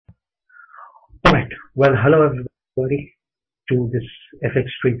Well, hello everybody to this FX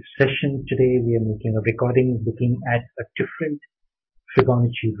Trade session. Today we are making a recording looking at a different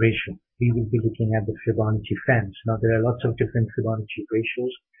Fibonacci ratio. We will be looking at the Fibonacci fans. Now there are lots of different Fibonacci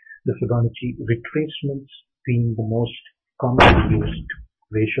ratios. The Fibonacci retracements being the most commonly used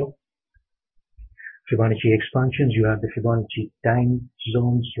ratio. Fibonacci expansions, you have the Fibonacci time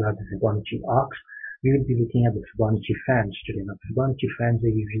zones, you have the Fibonacci arcs. We will be looking at the Fibonacci fans today. Now, Fibonacci fans are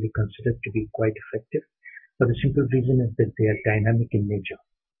usually considered to be quite effective, but the simple reason is that they are dynamic in nature.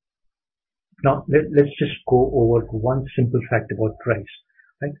 Now, let's just go over one simple fact about price.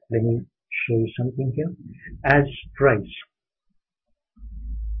 Right? Let me show you something here. As price,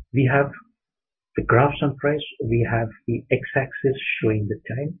 we have the graphs on price. We have the x-axis showing the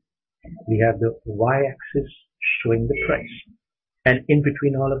time. We have the y-axis showing the price. And in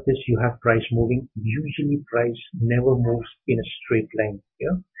between all of this, you have price moving. Usually price never moves in a straight line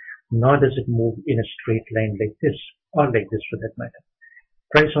here, nor does it move in a straight line like this, or like this for that matter.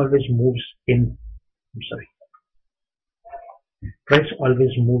 Price always moves in, price always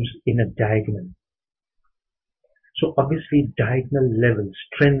moves in a diagonal. So obviously diagonal levels,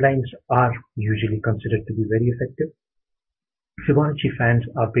 trend lines are usually considered to be very effective. Fibonacci fans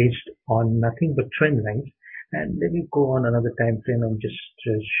are based on nothing but trend lines. And let me go on another time frame and just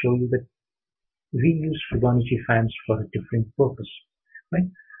show you that we use Fibonacci fans for a different purpose. Right?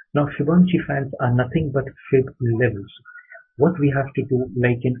 Now Fibonacci fans are nothing but fib levels. What we have to do,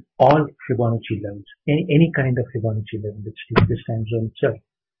 like in all Fibonacci levels, any kind of Fibonacci level, let's take this time zone itself,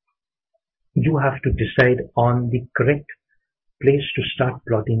 you have to decide on the correct place to start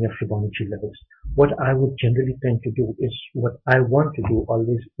plotting your Fibonacci levels. What I would generally tend to do is, what I want to do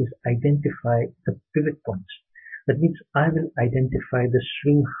always is identify the pivot points. That means I will identify the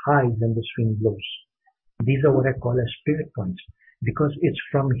swing highs and the swing lows. These are what I call as pivot points, because it's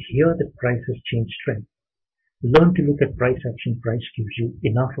from here that prices change trend. Learn to look at price action. Price gives you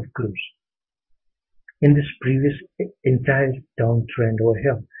enough of clues. In this previous entire downtrend over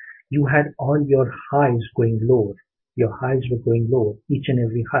here, you had all your highs going lower. Your highs were going lower, each and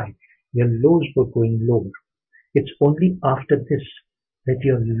every high. Your lows were going lower. It's only after this that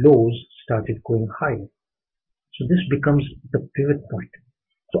your lows started going higher. So this becomes the pivot point.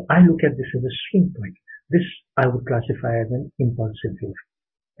 So I look at this as a swing point. This I would classify as an impulsive move.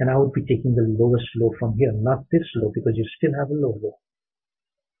 And I would be taking the lowest low from here, not this low, because you still have a low low.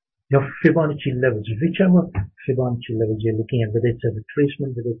 Your Fibonacci levels, whichever Fibonacci levels you're looking at, whether it's a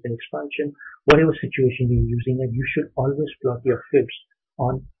retracement, whether it's an expansion, whatever situation you're using it, you should always plot your fibs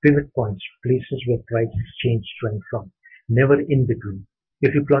on pivot points, places where prices change trend from, never in between.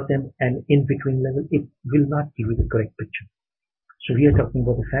 If you plot them an in between level, it will not give you the correct picture. So we are talking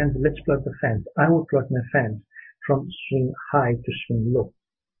about the fans. Let's plot the fans. I will plot my fans from swing high to swing low.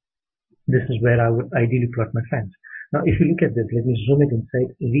 This is where I would ideally plot my fans. Now, if you look at this, let me zoom it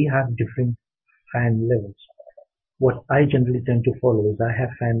inside. We have different fan levels. What I generally tend to follow is I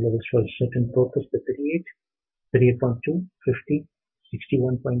have fan levels for a certain purpose, the 38, 38.2, 50,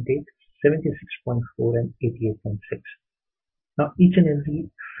 61.8, 76.4, and 88.6. Now, each and every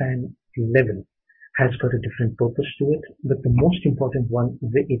fan level has got a different purpose to it, but the most important one is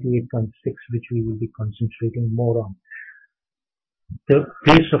the 88.6, which we will be concentrating more on. The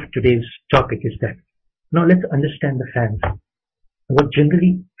base of today's topic is that. Now let's understand the fans. What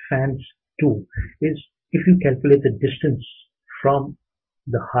generally fans do is, if you calculate the distance from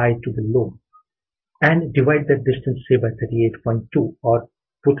the high to the low and divide that distance, say, by 38.2, or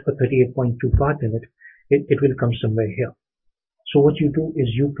put a 38.2 part in it, it will come somewhere here. So what you do is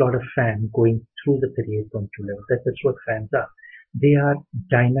you plot a fan going through the 38.2 level. That's what fans are. They are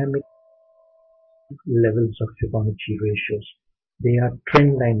dynamic levels of Fibonacci ratios. They are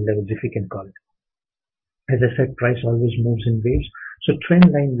trend line levels, if you can call it. As I said, price always moves in waves, so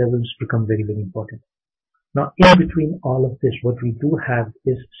trend line levels become very, very important. Now, in between all of this, what we do have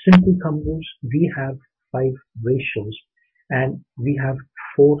is simple thumb rules. We have 5 ratios, and we have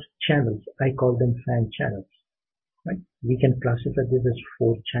 4 channels. I call them fan channels. Right? We can classify this as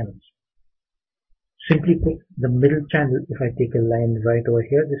 4 channels. Simply put, the middle channel, if I take a line right over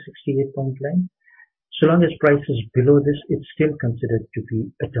here, the 68-point line, so long as price is below this, it's still considered to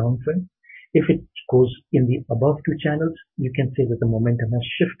be a downtrend. If it goes in the above 2 channels, you can say that the momentum has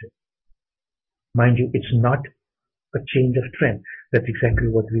shifted. Mind you, it's not a change of trend. That's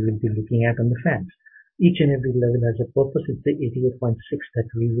exactly what we will be looking at on the fans. Each and every level has a purpose. It's the 88.6 that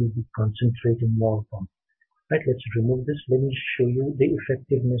we will be concentrating more upon. Right, let's remove this. Let me show you the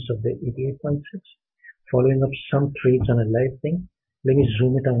effectiveness of the 88.6. Following up some trades on a live thing. Let me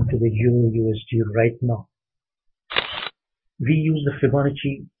zoom it onto the Euro USD right now. we use the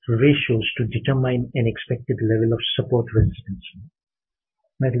Fibonacci ratios to determine an expected level of support resistance.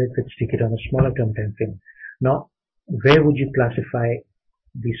 Right, let's take it on a smaller term time frame. Now, where would you classify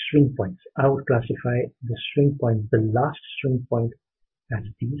the swing points? I would classify the swing point, the last swing point, as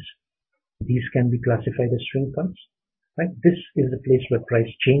these. These can be classified as swing points. Right? This is the place where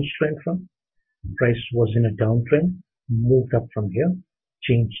price changed trend from. Price was in a downtrend, moved up from here,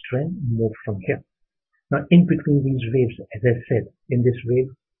 changed trend, moved from here. Now, in between these waves, as I said, in this wave,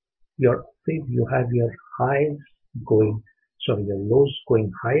 you have your highs going, your lows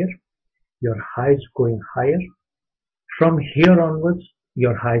going higher, your highs going higher. From here onwards,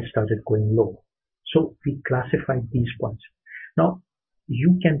 your highs started going low. So we classified these points. Now,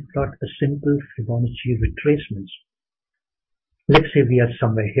 you can plot a simple Fibonacci retracements. Let's say we are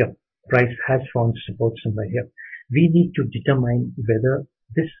somewhere here. Price has found support somewhere here. We need to determine whether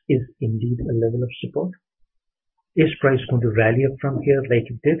this is indeed a level of support. Is price going to rally up from here like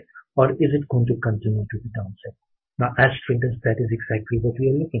it did, or is it going to continue to the downside? Now, as traders, that is exactly what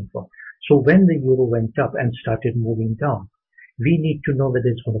we are looking for. So when the euro went up and started moving down, we need to know whether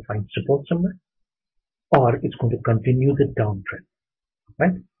it's going to find support somewhere, or it's going to continue the downtrend.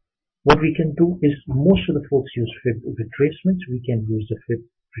 Right? What we can do is, most of the folks use fib retracements. We can use the fib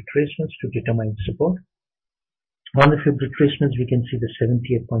retracements to determine support. On the fib retracements, we can see the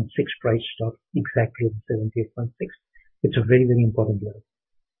 78.6 price stop exactly at 78.6. It's a very, very important level.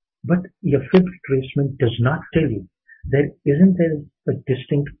 But your fib retracement does not tell you isn't there a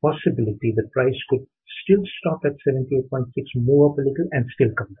distinct possibility the price could still stop at 78.6, move up a little, and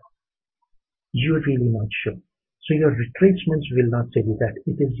still come down. You're really not sure. So your retracements will not tell you that.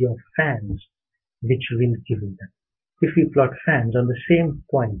 It is your fans which will give you that. If we plot fans on the same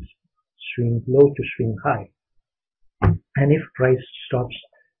points, swing low to swing high, and if price stops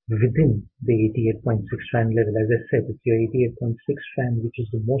within the 88.6 fan level, as I said, it's your 88.6 fan, which is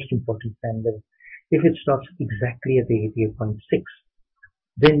the most important fan level. If it stops exactly at the 88.6,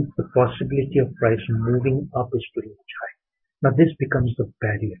 then the possibility of price moving up is pretty much high. Now this becomes the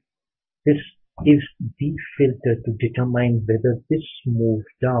barrier. This is the filter to determine whether this move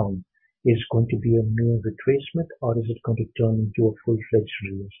down is going to be a mere retracement, or is it going to turn into a full-fledged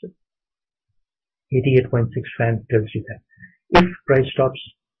reversal. 88.6 fan tells you that. If price stops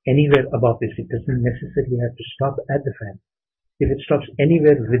anywhere above this, it doesn't necessarily have to stop at the fan. If it stops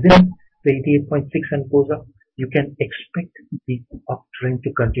anywhere within the 88.6 and goes up, you can expect the uptrend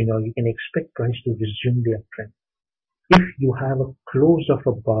to continue. You can expect price to resume the uptrend. If you have a close of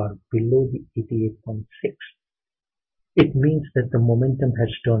a bar below the 88.6, it means that the momentum has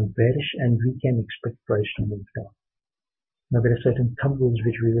turned bearish and we can expect price to move down. Now there are certain thumb rules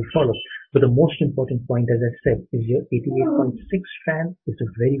which we will follow, but the most important point, as I said, is your 88.6 fan is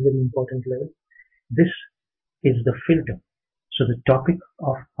a very, very important level. This is the filter. So the topic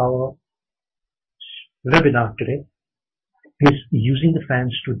of our webinar today is using the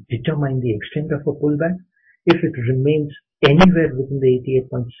fans to determine the extent of a pullback. If it remains anywhere within the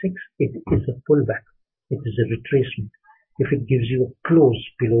 88.6, it is a pullback. It is a retracement. If it gives you a close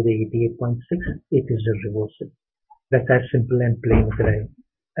below the 88.6, it is a reversal. That's as simple and plain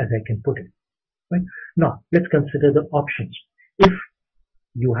as I can put it. Right? Now, let's consider the options. If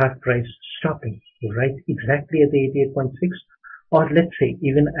you have price stopping right exactly at the 88.6, or let's say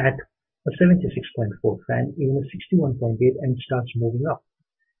even at a 76.4 fan, even a 61.8, and starts moving up,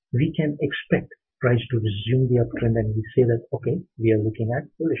 we can expect price to resume the uptrend, and we say that, okay, we are looking at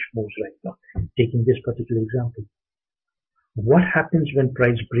bullish moves right now. Taking this particular example, what happens when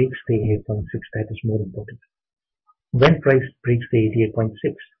price breaks the 88.6? That is more important. When price breaks the 88.6,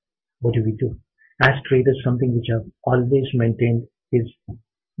 what do we do? As traders, something which I've always maintained is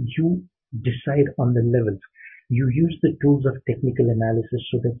you decide on the levels. You use the tools of technical analysis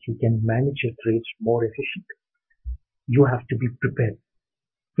so that you can manage your trades more efficiently. You have to be prepared.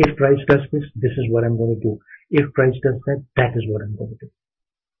 If price does this, this is what I'm going to do. If price does that, that is what I'm going to do.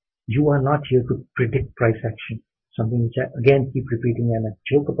 You are not here to predict price action. Something which I again keep repeating and I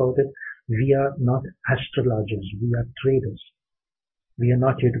joke about it. We are not astrologers. We are traders. We are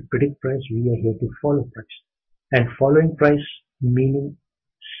not here to predict price. We are here to follow price. And following price meaning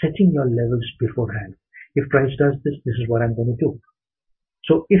setting your levels beforehand. If price does this, this is what I'm going to do.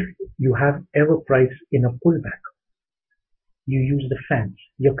 So if you have ever price in a pullback, you use the fans.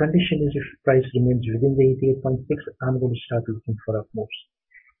 Your condition is if price remains within the 88.6, I'm going to start looking for up moves.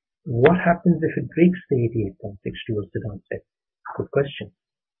 What happens if it breaks the 88.6 towards the downside? Good question,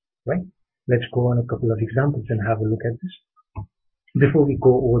 right? Let's go on a couple of examples and have a look at this. Before we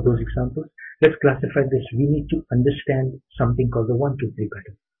go over those examples, let's classify this. We need to understand something called the 1, 2, 3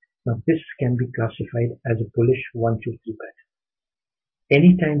 pattern. Now this can be classified as a bullish 1, 2, 3 pattern.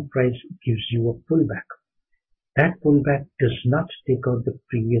 Anytime price gives you a pullback, that pullback does not take out the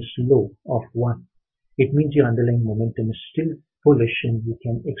previous low of 1. It means your underlying momentum is still bullish and you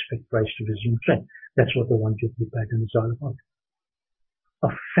can expect price to resume trend. That's what the 1, 2, 3 pattern is all about. A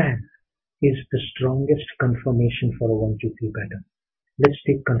fan is the strongest confirmation for a 1, 2, 3 pattern. Let's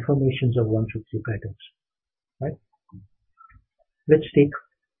take confirmations of 1, 2, 3 patterns. Right? Let's take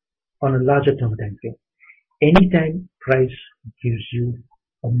on a larger term time frame. Anytime price gives you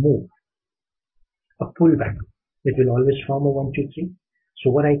a move, a pullback, it will always form a 1, 2, 3. So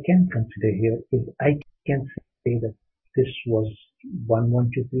what I can consider here is I can say that this was 1,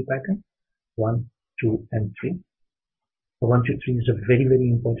 1, 2, 3 pattern, 1, 2, and 3. The 1, 2, 3 is a very, very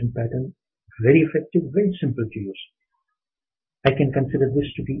important pattern, very effective, very simple to use. I can consider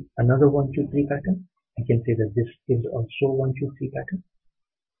this to be another 1, 2, 3 pattern. I can say that this is also 1, 2, 3 pattern.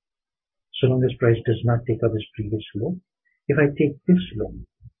 So long as price does not take out this previous low. If I take this low,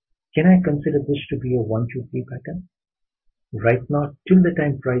 can I consider this to be a 1, 2, 3 pattern? Right now, till the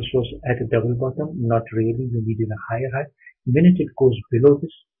time price was at a double bottom, not really, we needed a higher high. The minute it goes below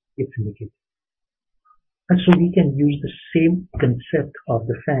this, it's negative. And so we can use the same concept of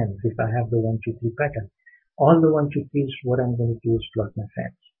the fans if I have the 1, 2, 3 pattern. All the 1, 2, 3s, what I'm going to do is plot my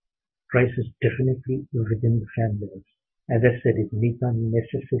fans. Price is definitely within the fan levels. As I said, it need not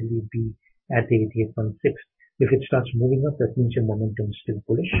necessarily be at the 88.6. If it starts moving up, that means your momentum is still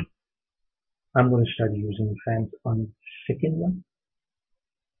bullish. I'm going to start using the fans on the second one.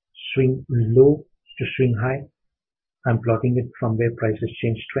 Swing low to swing high. I'm plotting it from where prices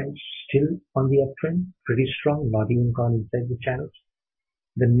change trends, still on the uptrend, pretty strong, not even gone inside the channels.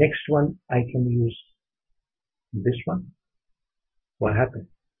 The next one, I can use this one. What happened?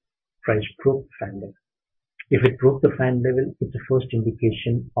 Price broke the fan level. If it broke the fan level, it's the first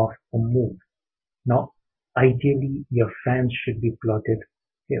indication of a move. Now, ideally, your fans should be plotted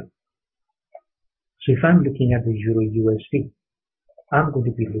here. So if I'm looking at the Euro USD, I'm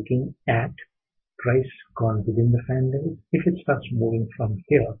going to be looking at price gone within the fan level. If it starts moving from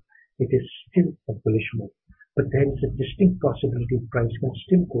here, it is still a bullish move. But there is a distinct possibility price can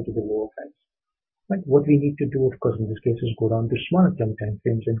still go to the lower fans. Right? What we need to do, of course, in this case is go down to smaller term time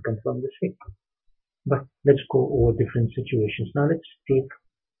frames and confirm the same. But let's go over different situations. Now let's take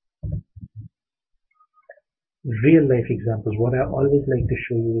real life examples. What I always like to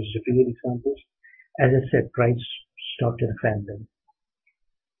show you is real examples. As I said, price stopped at a fan level.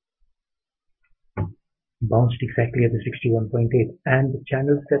 Bounced exactly at the 61.8. And the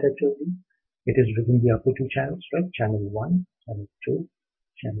channels that I told you, it is within the upper two channels, right? Channel 1, channel 2,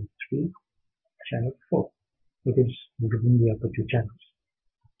 channel 3, channel 4. It is within the upper two channels.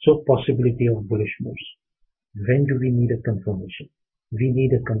 So possibility of bullish moves. When do we need a confirmation? We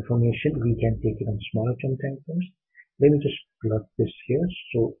need a confirmation. We can take it on smaller term time frames. Let me just plot this here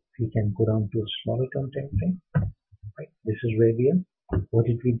so we can go down to a smaller term time frame. Right. This is where we are. What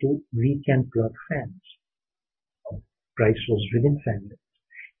did we do? We can plot fans. Price was within fan level.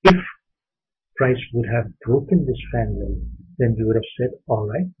 If price would have broken this fan level, then we would have said, all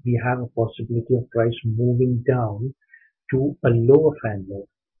right, we have a possibility of price moving down to a lower fan level.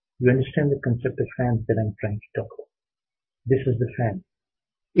 You understand the concept of fans that I'm trying to talk about. This is the fan.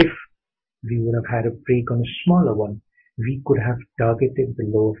 If we would have had a break on a smaller one, we could have targeted the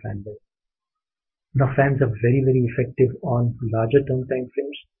lower fan level. Now fans are very, very effective on larger term time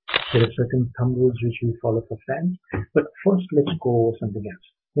frames. There are certain thumb rules which we follow for fans. But first, let's go over something else.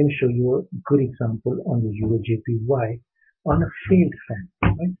 Let me show you a good example on the Euro JPY on a failed fan,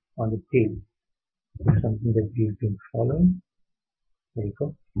 right? On the tail. It's something that we've been following. There you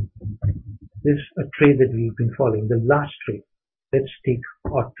go. This is a trade that we've been following. The last trade. Let's take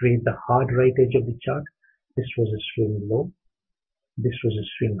or trade the hard right edge of the chart. This was a swing low. This was a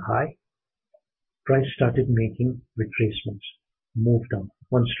swing high. Price started making retracements. Moved down.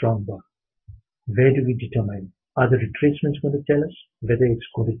 One strong bar. Where do we determine? Are the retracements going to tell us whether it's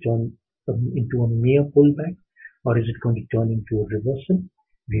going to turn into a mere pullback or is it going to turn into a reversal?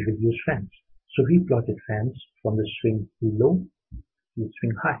 We will use fans. So we plotted fans from the swing low to the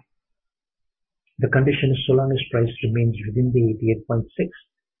swing high. The condition is so long as price remains within the 88.6.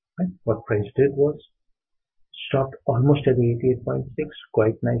 Right? What price did was stopped almost at the 88.6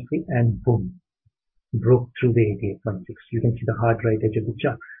 quite nicely and boom, broke through the 88.6. You can see the hard right edge of the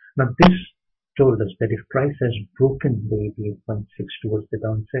chart. Now this told us that if price has broken the 88.6 towards the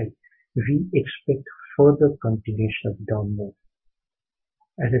downside, we expect further continuation of the down move.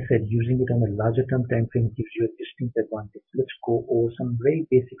 As I said, using it on a larger term time frame gives you a distinct advantage. Let's go over some very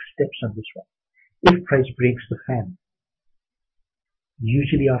basic steps on this one. If price breaks the fan,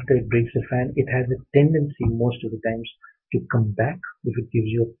 usually after it breaks the fan, it has a tendency most of the times to come back. If it gives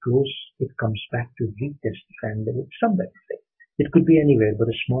you a close, it comes back to retest the fan level somewhere. It could be anywhere, but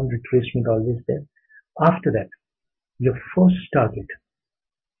a small retracement always there. After that, your first target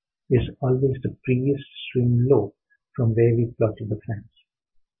is always the previous swing low from where we plotted the fans.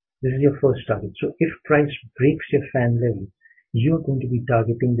 This is your first target. So if price breaks your fan level, you're going to be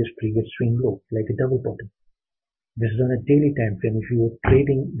targeting this previous swing low, like a double bottom. This is on a daily time frame. If you were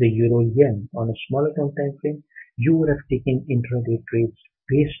trading the euro yen on a smaller term time frame, you would have taken intraday trades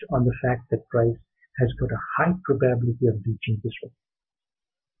based on the fact that price has got a high probability of reaching this one.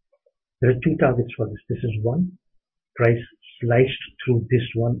 There are two targets for this. This is one. Price sliced through this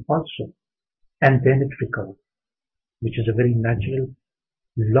one also, and then it recovered, which is a very natural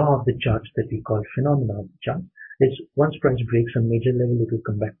law of the charts that we call phenomena of the chart. It's once price breaks a major level, it will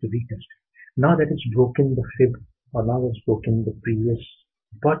come back to retest. Now that it's broken the fib, or now it's broken the previous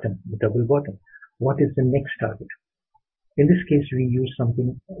bottom, the double bottom, what is the next target? In this case, we use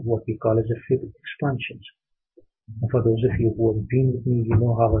something what we call as a fib expansions. For those of you who have been with me, you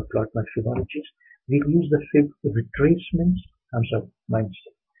know how I plot my Fibonacci's. We use the fib retracements.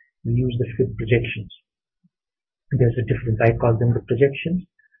 We use the fib projections. There's a difference. I call them the projections.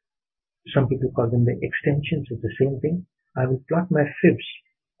 Some people call them the extensions. It's the same thing. I will plot my fibs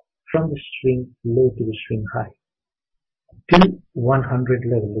from the swing low to the swing high till 100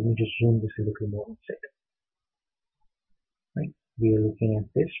 level. Let me just zoom this a little more inside. Right? We are looking at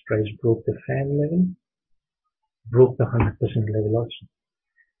this. Price broke the fan level, broke the 100% level also.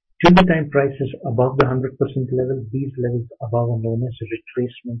 Till the time price is above the 100% level, these levels above are known as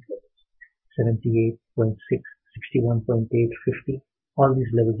retracement levels. 78.6, 61.8, 50. All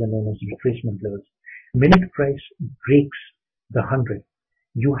these levels are known as retracement levels. Minute price breaks the 100.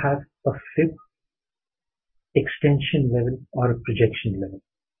 You have a fib extension level or a projection level.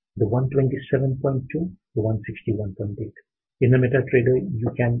 The 127.2, the 161.8. In the MetaTrader,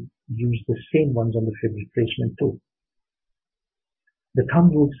 you can use the same ones on the fib retracement too. The thumb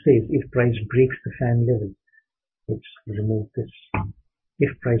rule says if price breaks the fan level, let's remove this.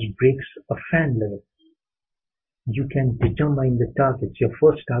 If price breaks a fan level, you can determine the targets. Your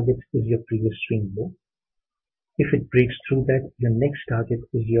first target is your previous swing low. If it breaks through that, your next target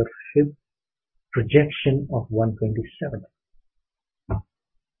is your fib projection of 127.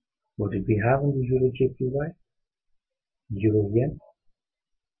 What did we have on the Euro JPY? Euro Yen.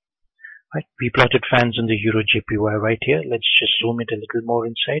 Right, we plotted fans on the Euro JPY right here. Let's just zoom it a little more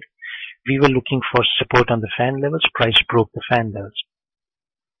inside. We were looking for support on the fan levels. Price broke the fan levels.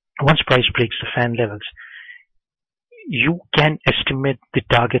 Once price breaks the fan levels, you can estimate the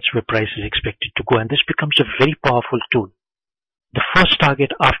targets where price is expected to go, and this becomes a very powerful tool. The first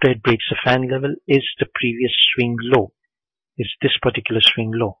target after it breaks the fan level is the previous swing low, is this particular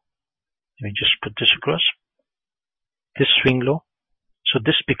swing low. Let me just put this across. This swing low. So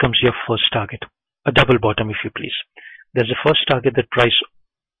this becomes your first target, a double bottom if you please. There's a first target that price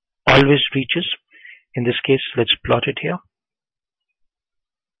always reaches. In this case, let's plot it here.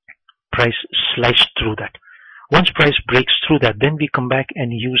 Price sliced through that. Once price breaks through that, then we come back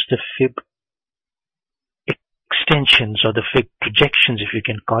and use the fib extensions or the fib projections, if you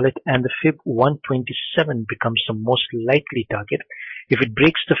can call it, and the fib 127 becomes the most likely target. If it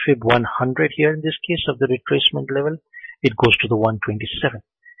breaks the fib 100 here in this case of the retracement level, it goes to the 127.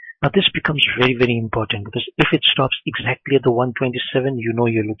 Now this becomes very, very important, because if it stops exactly at the 127, you know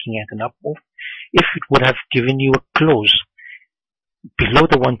you're looking at an up move. If it would have given you a close below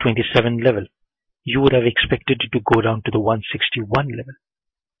the 127 level, you would have expected it to go down to the 161 level.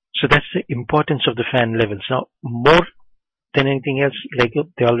 So that's the importance of the fan levels. Now, more than anything else, like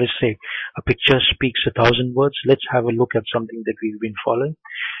they always say, a picture speaks 1,000 words. Let's have a look at something that we've been following.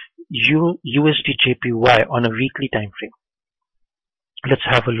 USD JPY on a weekly time frame. Let's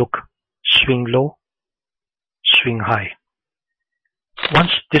have a look. Swing low, swing high.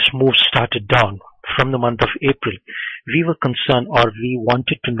 Once this move started down from the month of April, we were concerned, or we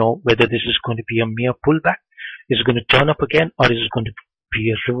wanted to know whether this is going to be a mere pullback, is it going to turn up again, or is it going to be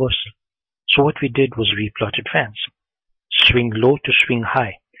a reversal. So what we did was we plotted fans. Swing low to swing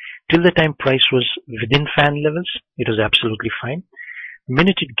high. Till the time price was within fan levels, it was absolutely fine. The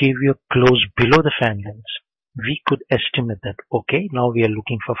minute it gave you a close below the fan levels, we could estimate that, okay, now we are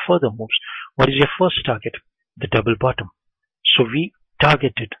looking for further moves. What is your first target? The double bottom. So we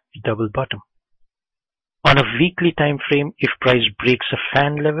targeted the double bottom. On a weekly time frame, if price breaks a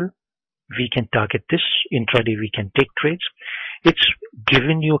fan level, we can target this. Intraday, we can take trades. It's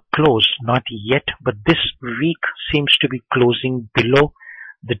given you a close, not yet, but this week seems to be closing below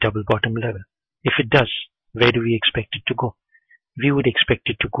the double bottom level. If it does, where do we expect it to go? We would expect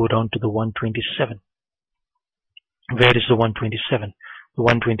it to go down to the 127. Where is the 127? The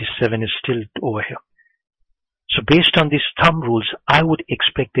 127 is still over here. So based on these thumb rules, I would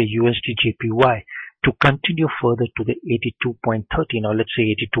expect the USD JPY to continue further to the 82.13 or let's say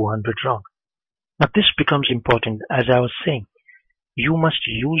 8200 round. Now this becomes important. As I was saying, you must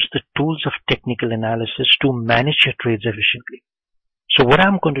use the tools of technical analysis to manage your trades efficiently. So what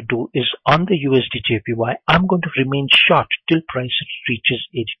I'm going to do is on the USD JPY, I'm going to remain short till price reaches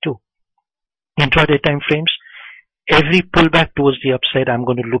 82. Intraday time frames, every pullback towards the upside, I'm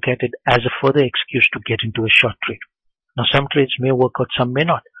going to look at it as a further excuse to get into a short trade. Now some trades may work out, some may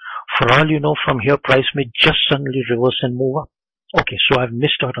not. For all you know, from here price may just suddenly reverse and move up. Okay, so I've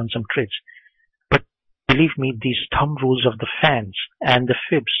missed out on some trades. But believe me, these thumb rules of the fans and the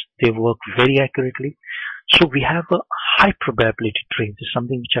fibs, they work very accurately. So we have a high probability trade. This is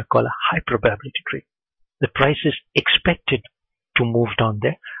something which I call a high probability trade. The price is expected to move down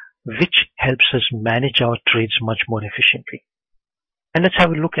there, which helps us manage our trades much more efficiently. And let's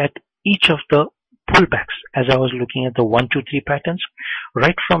have a look at each of the pullbacks as I was looking at the 1, 2, 3 patterns.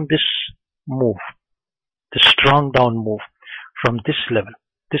 Right from this move, the strong down move from this level,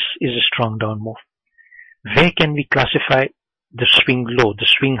 this is a strong down move. Where can we classify the swing low? The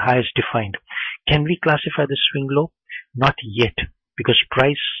swing high is defined. Can we classify the swing low? Not yet, because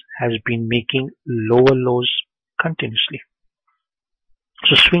price has been making lower lows continuously.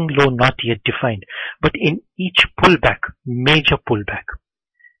 So swing low not yet defined. But in each pullback, major pullback,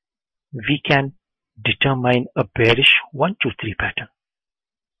 we can determine a bearish 1, 2, 3 pattern.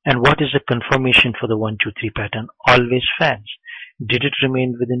 And what is the confirmation for the 1, 2, 3 pattern? Always fans. Did it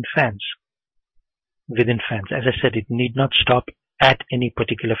remain within fans? Within fans. As I said, it need not stop at any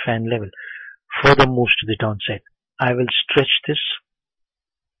particular fan level. Further moves to the downside. I will stretch this.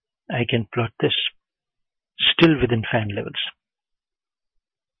 I can plot this. Still within fan levels.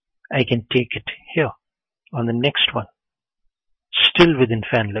 I can take it here on the next one. Still within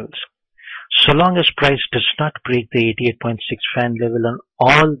fan levels. So long as price does not break the 88.6 fan level on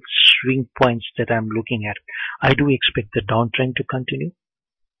all swing points that I'm looking at, I do expect the downtrend to continue.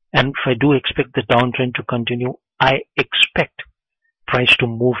 And if I do expect the downtrend to continue, I expect price to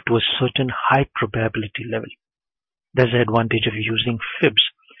move to a certain high probability level. There's the advantage of using fibs.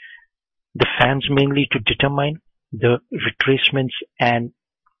 The fans mainly to determine the retracements and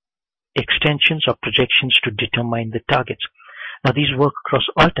extensions or projections to determine the targets. Now these work across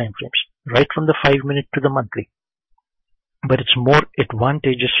all time frames, right from the 5-minute to the monthly. But it's more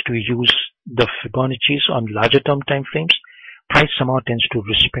advantageous to use the Fibonacci's on larger term time frames. Price somehow tends to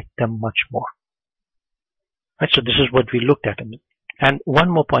respect them much more. Right, so this is what we looked at. And one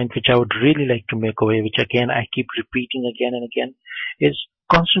more point which I would really like to make away, which again I keep repeating again and again, is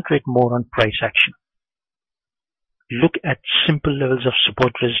concentrate more on price action. Look at simple levels of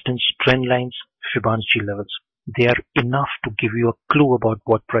support resistance, trend lines, Fibonacci levels. They are enough to give you a clue about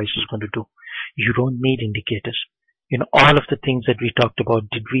what price is going to do. You don't need indicators. In all of the things that we talked about,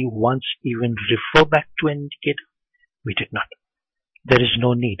 did we once even refer back to an indicator? We did not. There is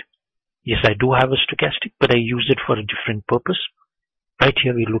no need. Yes, I do have a stochastic, but I use it for a different purpose. Right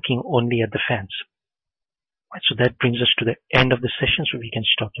here, we're looking only at the fans. Right, so that brings us to the end of the session, so we can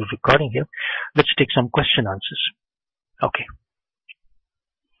stop the recording here. Let's take some question answers. Okay.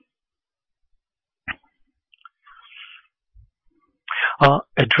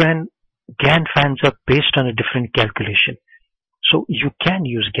 Adrian, Gann fans are based on a different calculation. So you can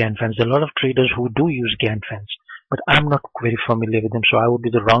use Gann fans. There are a lot of traders who do use Gann fans, but I'm not very familiar with them, so I would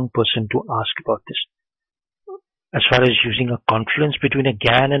be the wrong person to ask about this. As far as using a confluence between a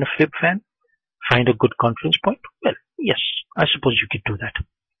Gann and a Fib fan, find a good confluence point? Well, yes, I suppose you could do that.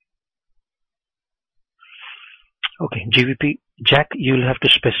 Okay, GVP, Jack, you'll have to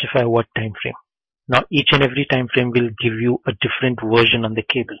specify what time frame. Now, each and every time frame will give you a different version on the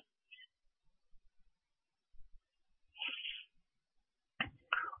cable.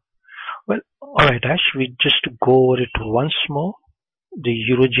 Well, alright Ash, we just go over it once more. The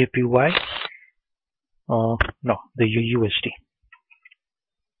Euro JPY, no, the USD.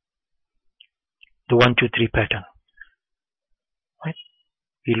 The 1, 2, 3 pattern. Right?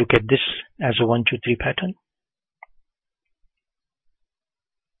 We look at this as a 1, 2, 3 pattern.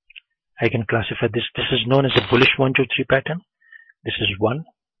 I can classify this. This is known as a bullish 1, 2, 3 pattern. This is 1.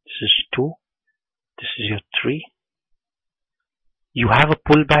 This is 2. This is your 3. You have a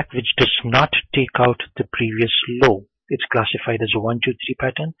pullback which does not take out the previous low. It's classified as a 1, 2, 3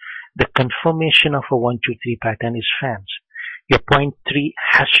 pattern. The confirmation of a 1, 2, 3 pattern is fans. Your point 3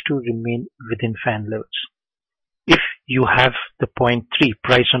 has to remain within fan levels. If you have the point 3,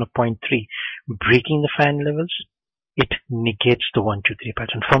 price on a point 3, breaking the fan levels, it negates the 1, 2, 3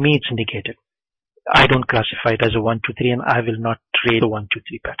 pattern. For me, it's negated. I don't classify it as a 1, 2, 3, and I will not trade a 1, 2,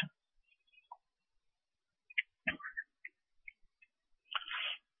 3 pattern.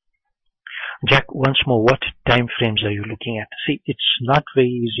 Jack, once more, what time frames are you looking at? See, it's not very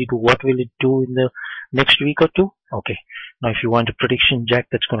easy to what will it do in the next week or two. Okay, now if you want a prediction, Jack,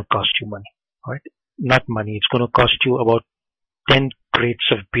 that's going to cost you money. All right, not money. It's going to cost you about 10 crates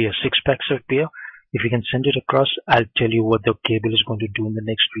of beer, 6 packs of beer. If you can send it across, I'll tell you what the cable is going to do in the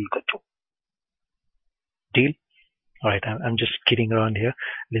next week or two. Deal? Alright, I'm just kidding around here.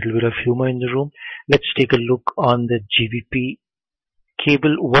 Little bit of humor in the room. Let's take a look on the GBP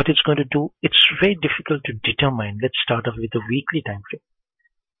cable. What it's going to do, it's very difficult to determine. Let's start off with a weekly time frame.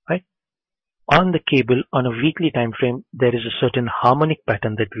 Right? On the cable, on a weekly time frame, there is a certain harmonic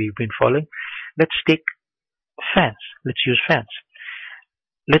pattern that we've been following. Let's take fans. Let's use fans.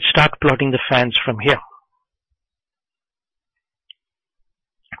 Let's start plotting the fans from here.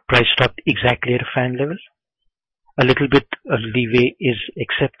 Price stopped exactly at a fan level. A little bit of leeway is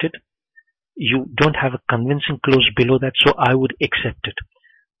accepted. You don't have a convincing close below that, so I would accept it.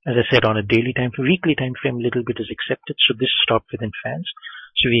 As I said, on a daily time frame, weekly time frame, a little bit is accepted. So this stopped within fans.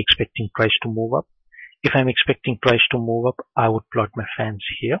 So we're expecting price to move up. If I'm expecting price to move up, I would plot my fans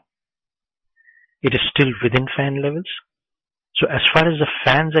here. It is still within fan levels. So as far as the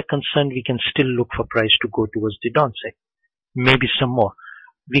fans are concerned, we can still look for price to go towards the downside. Maybe some more.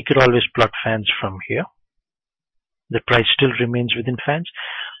 We could always plot fans from here. The price still remains within fans.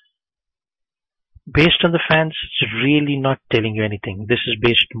 Based on the fans, it's really not telling you anything. This is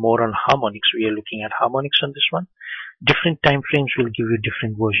based more on harmonics. We are looking at harmonics on this one. Different time frames will give you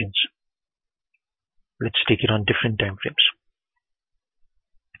different versions. Let's take it on different time frames.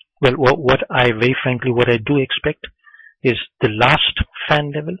 Well, what I do expect is the last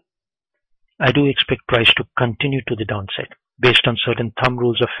fan level. I do expect price to continue to the downside based on certain thumb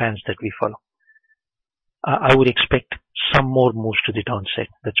rules of fans that we follow. I would expect some more moves to the downside.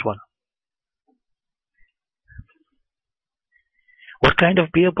 That's one. What kind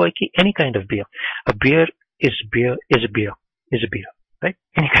of beer, Boyki? Any kind of beer. A beer is beer is a beer is a beer, right?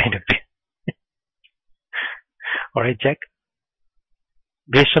 Any kind of beer. All right, Jack.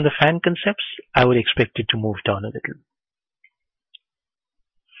 Based on the fan concepts, I would expect it to move down a little.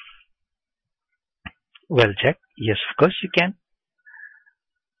 Well, Jack, yes, of course you can.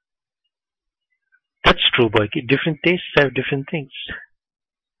 That's true, Boyki. Different tastes have different things.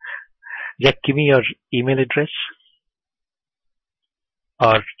 Jack, give me your email address.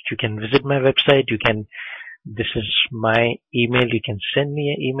 Or you can visit my website. This is my email. You can send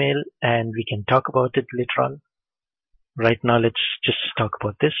me an email and we can talk about it later on. Right now, let's just talk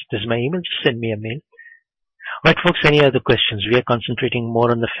about this. This is my email. Just send me a mail. Right, folks, any other questions? We are concentrating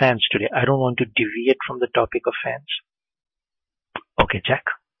more on the fans today. I don't want to deviate from the topic of fans. Okay, Jack,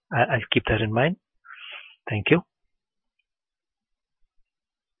 I'll keep that in mind. Thank you.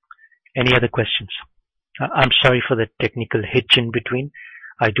 Any other questions? I'm sorry for the technical hitch in between.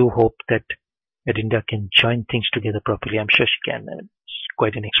 I do hope that Adinda can join things together properly. I'm sure she can. She's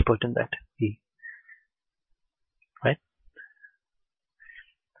quite an expert in that. Right?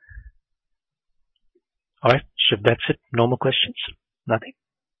 Alright, so that's it. No more questions? Nothing?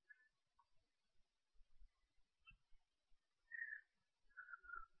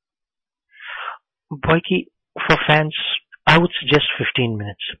 Boyki, for fans, I would suggest 15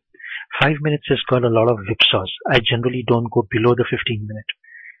 minutes. 5 minutes has got a lot of whipsaws. I generally don't go below the 15 minute.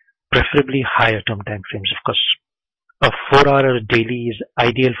 Preferably higher term time frames, of course. A 4-hour daily is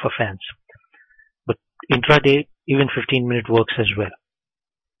ideal for fans. But intraday, even 15 minute works as well.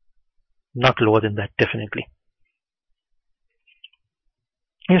 Not lower than that, definitely.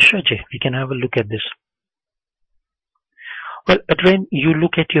 Yeah, sure, Jay. We can have a look at this. Well, Adrian, you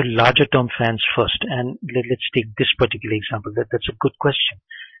look at your larger term fans first, and let's take this particular example. That's a good question.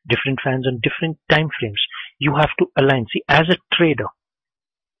 Different fans on different time frames. You have to align. See, as a trader,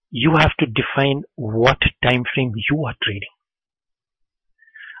 you have to define what time frame you are trading.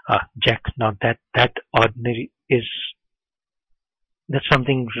 Jack, now that ordinary is, that's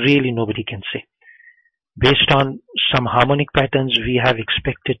something really nobody can say. Based on some harmonic patterns, we have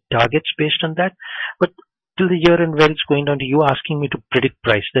expected targets based on that, but till the year end where it's going down to you asking me to predict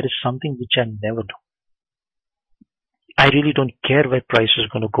price, that is something which I never do. I really don't care where price is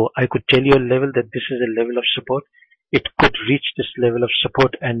going to go. I could tell you a level that this is a level of support. It could reach this level of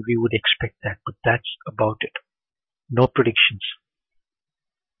support and we would expect that, but that's about it. No predictions.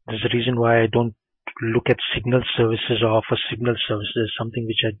 There's a reason why I don't look at signal services or offer signal services. It's something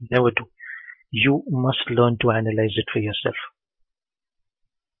which I never do. You must learn to analyze it for yourself.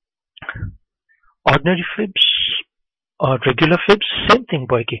 Ordinary fibs, Regular fibs, same thing,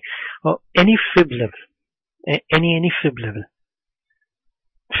 Boyke. Any fib level, any fib level,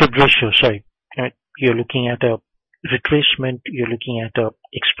 fib ratio, sorry. Right? You're looking at a retracement, you're looking at a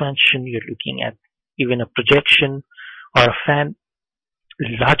expansion, you're looking at even a projection or a fan. The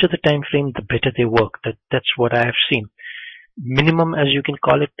larger the time frame, the better they work. That's what I have seen. Minimum, as you can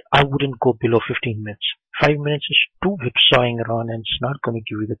call it, I wouldn't go below 15 minutes. 5 minutes is too whipsawing around and it's not going to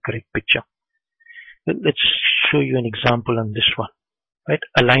give you the correct picture. Let's show you an example on this one. Right?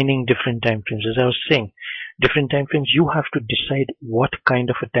 Aligning different time frames. As I was saying, different time frames, you have to decide what kind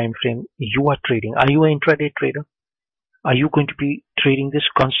of a time frame you are trading. Are you an intraday trader? Are you going to be trading this?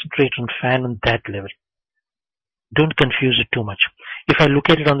 Concentrate on fan on that level. Don't confuse it too much. If I look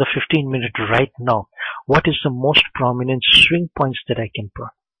at it on the 15-minute right now, what is the most prominent swing points that I can put?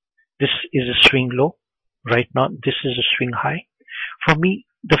 This is a swing low. Right now, this is a swing high. For me,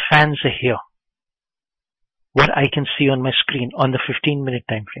 the fans are here. What I can see on my screen on the 15-minute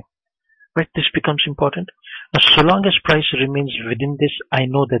time frame. Right, this becomes important. Now, so long as price remains within this, I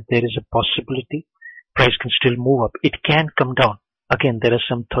know that there is a possibility price can still move up. It can come down. Again, there are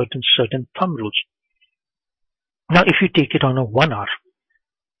some certain thumb rules. Now, if you take it on a 1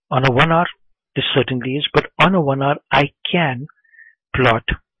 hour, this certainly is, but on a 1 hour, I can plot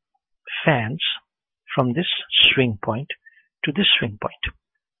fans from this swing point to this swing point.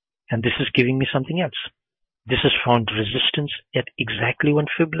 And this is giving me something else. This has found resistance at exactly one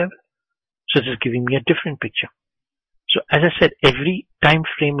fib level. So this is giving me a different picture. So as I said, every time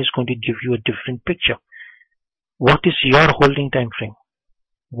frame is going to give you a different picture. What is your holding time frame?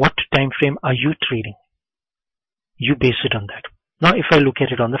 What time frame are you trading? You base it on that. Now if I look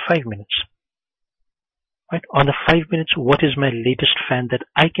at it on the 5 minutes. Right? On the 5 minutes, what is my latest fan that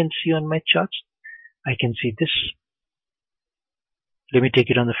I can see on my charts? I can see this. Let me take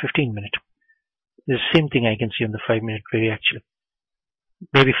it on the 15-minute. The same thing I can see on the 5-minute very actually.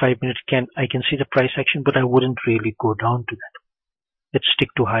 Maybe 5 minutes I can see the price action, but I wouldn't really go down to that. Let's stick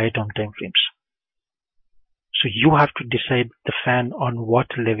to higher term time frames. So you have to decide the fan on what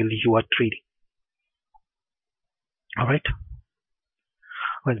level you are trading. Alright.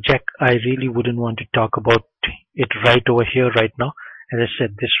 Well, Jack, I really wouldn't want to talk about it right over here right now. As I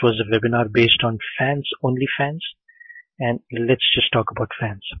said, this was a webinar based on fans, only fans. And let's just talk about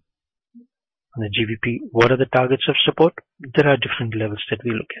fans. On the GBP, what are the targets of support? There are different levels that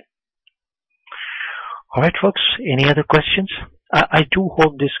we look at. Alright folks, any other questions? I do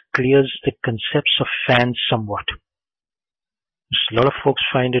hope this clears the concepts of fans somewhat. A lot of folks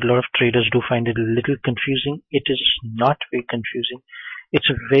find it, a lot of traders do find it a little confusing. It is not very confusing. It's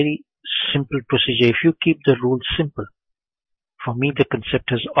a very simple procedure. If you keep the rules simple, for me the concept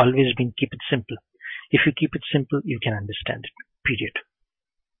has always been keep it simple. If you keep it simple, you can understand it, period.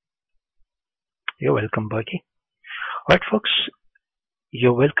 You're welcome, Berkey. Alright folks,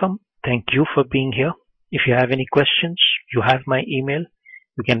 you're welcome. Thank you for being here. If you have any questions, you have my email.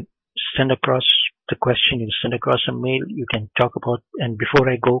 You can send across the question, you can send across a mail, you can talk about, and before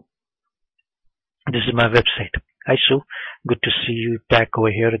I go, this is my website. Hi Sue, good to see you back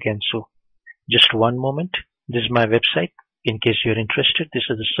over here again, Sue. Just one moment. This is my website. In case you're interested, these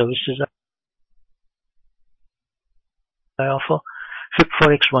are the services I offer. Fib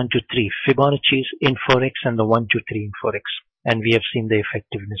Forex 123, Fibonacci's in Forex and the 123 in Forex. And we have seen the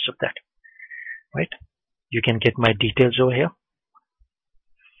effectiveness of that. Right? You can get my details over here.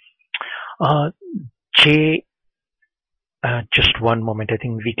 Just one moment. I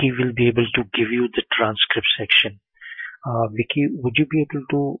think Vicky will be able to give you the transcript section. Vicky, would you be able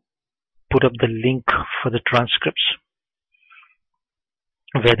to put up the link for the transcripts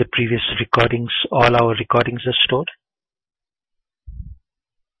where the previous recordings, all our recordings are stored?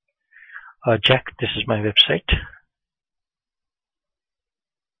 Jack, this is my website.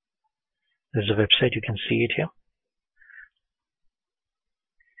 There's a website, you can see it here.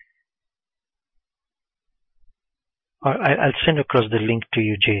 I'll send across the link to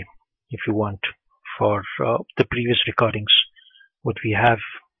you, Jay, if you want, for the previous recordings, what we have,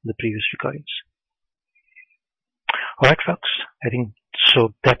 the previous recordings. Alright folks, I think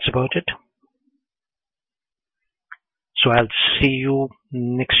so that's about it. So I'll see you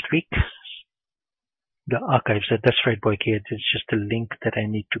next week. The archives, that's right, Boyke, it's just a link that I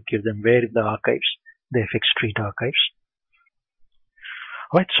need to give them. Where is the archives? The FX Street archives.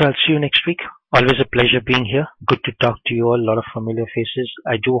 Alright, so I'll see you next week. Always a pleasure being here. Good to talk to you all. A lot of familiar faces.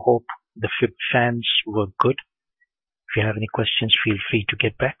 I do hope the Fib fans were good. If you have any questions, feel free to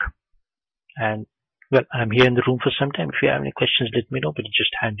get back. And, well, I'm here in the room for some time. If you have any questions, let me know, but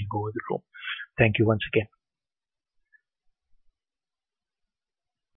just handing over the room. Thank you once again.